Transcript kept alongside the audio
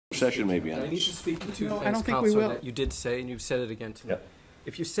session maybe on I it. need to speak to two No, I things, don't think we Counselor, will. that you did say, and you've said it again tonight. Yep.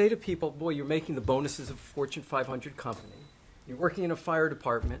 If you say to people, boy, you're making the bonuses of a Fortune 500 company, you're working in a fire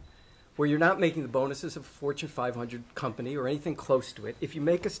department where you're not making the bonuses of a Fortune 500 company or anything close to it, if you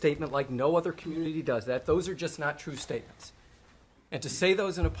make a statement like no other community does that, those are just not true statements. And to say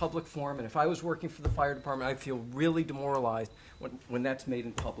those in a public forum, and if I was working for the fire department, I'd feel really demoralized when that's made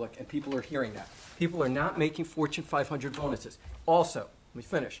in public and people are hearing that. People are not making Fortune 500 bonuses. Also, let me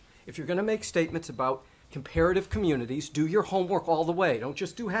finish. If you're going to make statements about comparative communities, do your homework all the way. Don't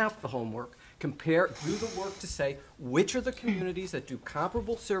just do half the homework. Do the work to say which are the communities that do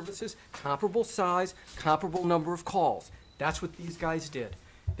comparable services, comparable size, comparable number of calls. That's what these guys did.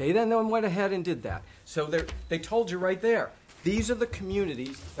 They then went ahead and did that. So they told you right there. These are the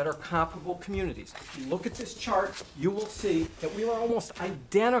communities that are comparable communities. If you look at this chart, you will see that we are almost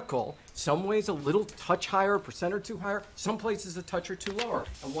identical. Some ways a little touch higher, a percent or two higher, some places a touch or two lower.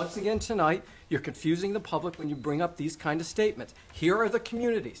 And once again tonight, you're confusing the public when you bring up these kind of statements. Here are the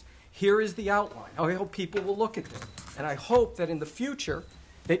communities. Here is the outline. I hope people will look at this. And I hope that in the future,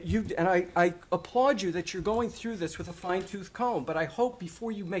 that you, and I applaud you that you're going through this with a fine-tooth comb, but I hope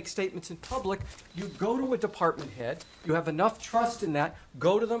before you make statements in public, you go to a department head, you have enough trust in that,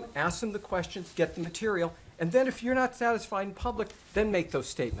 go to them, ask them the questions, get the material, and then if you're not satisfied in public, then make those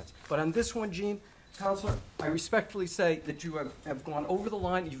statements. But on this one, Gene, Counselor, I respectfully say that you have gone over the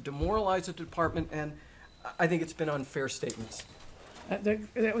line, you've demoralized the department, and I think it's been unfair statements.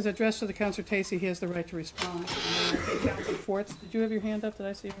 That was addressed to the Councilor Tacy. He has the right to respond. Councilor Forts, did you have your hand up? Did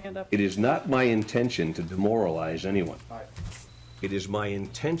I see your hand up? It is not my intention to demoralize anyone. All right. It is my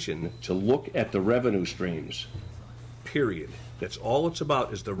intention to look at the revenue streams, period. That's all it's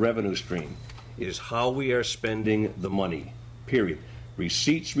about, is the revenue stream, is how we are spending the money, period.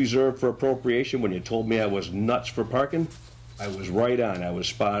 Receipts reserved for appropriation, when you told me I was nuts for parking, I was right on, I was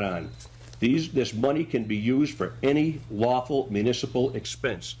spot on. This money can be used for any lawful municipal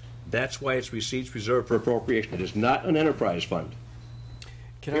expense. That's why it's receipts reserved for appropriation. It is not an enterprise fund.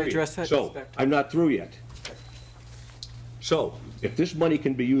 Can I address that, So, Spector? I'm not through yet. So, if this money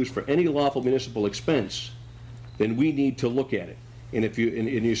can be used for any lawful municipal expense, then we need to look at it. And if you, and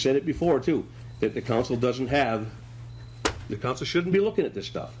you said it before too, that the council doesn't have, the council shouldn't be looking at this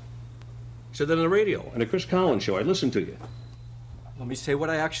stuff. You said that on the radio, on the Chris Collins show. I listened to you. Let me say what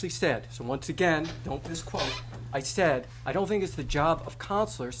I actually said. So once again, don't misquote. I said, I don't think it's the job of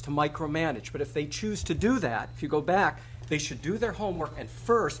counselors to micromanage, but if they choose to do that, if you go back, they should do their homework, and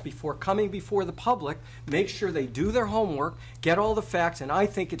first, before coming before the public, make sure they do their homework, get all the facts, and I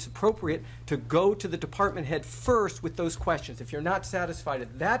think it's appropriate to go to the department head first with those questions. If you're not satisfied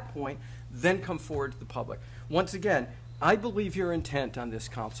at that point, then come forward to the public. Once again, I believe your intent on this,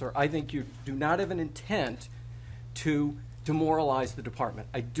 Counselor. I think you do not have an intent to demoralize the department.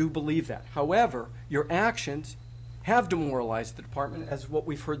 I do believe that. However, your actions have demoralized the department, as what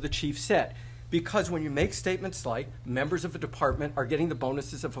we've heard the chief said. Because when you make statements like members of a department are getting the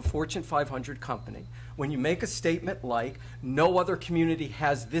bonuses of a Fortune 500 company, when you make a statement like no other community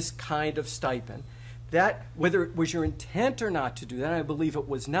has this kind of stipend, that, whether it was your intent or not to do that, and I believe it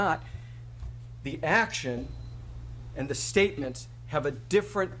was not, the action and the statements have a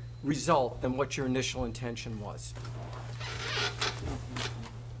different result than what your initial intention was.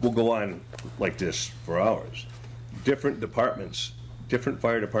 We'll go on like this for hours. Different departments, different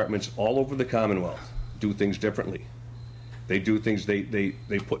fire departments all over the Commonwealth do things differently. They do things, they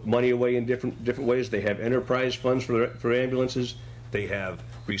put money away in different ways. They have enterprise funds for ambulances. They have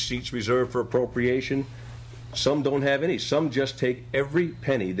receipts reserved for appropriation. Some don't have any. Some just take every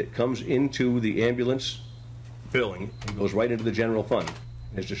penny that comes into the ambulance billing and goes right into the general fund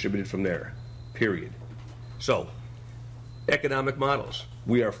and is distributed from there, period. So, economic models.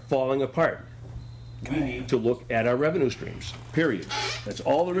 We are falling apart. We need to look at our revenue streams, period. That's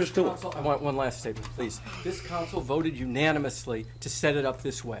all there is to it. Council, I want one last statement, please. This council voted unanimously to set it up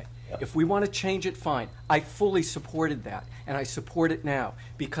this way. Yep. If we want to change it, fine. I fully supported that, and I support it now,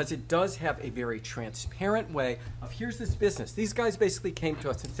 because it does have a very transparent way of, here's this business. These guys basically came to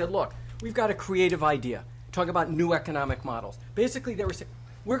us and said, look, we've got a creative idea. Talk about new economic models. Basically, they were saying,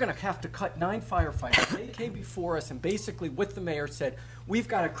 we're going to have to cut 9 firefighters. They came before us and basically with the mayor said, we've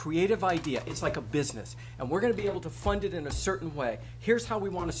got a creative idea. It's like a business, and we're going to be able to fund it in a certain way. Here's how we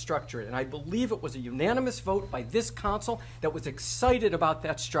want to structure it. And I believe it was a unanimous vote by this council that was excited about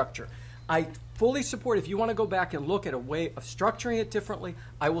that structure. I fully support, if you want to go back and look at a way of structuring it differently,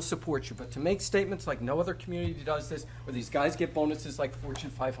 I will support you. But to make statements like no other community does this, or these guys get bonuses like Fortune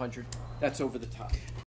 500, that's over the top.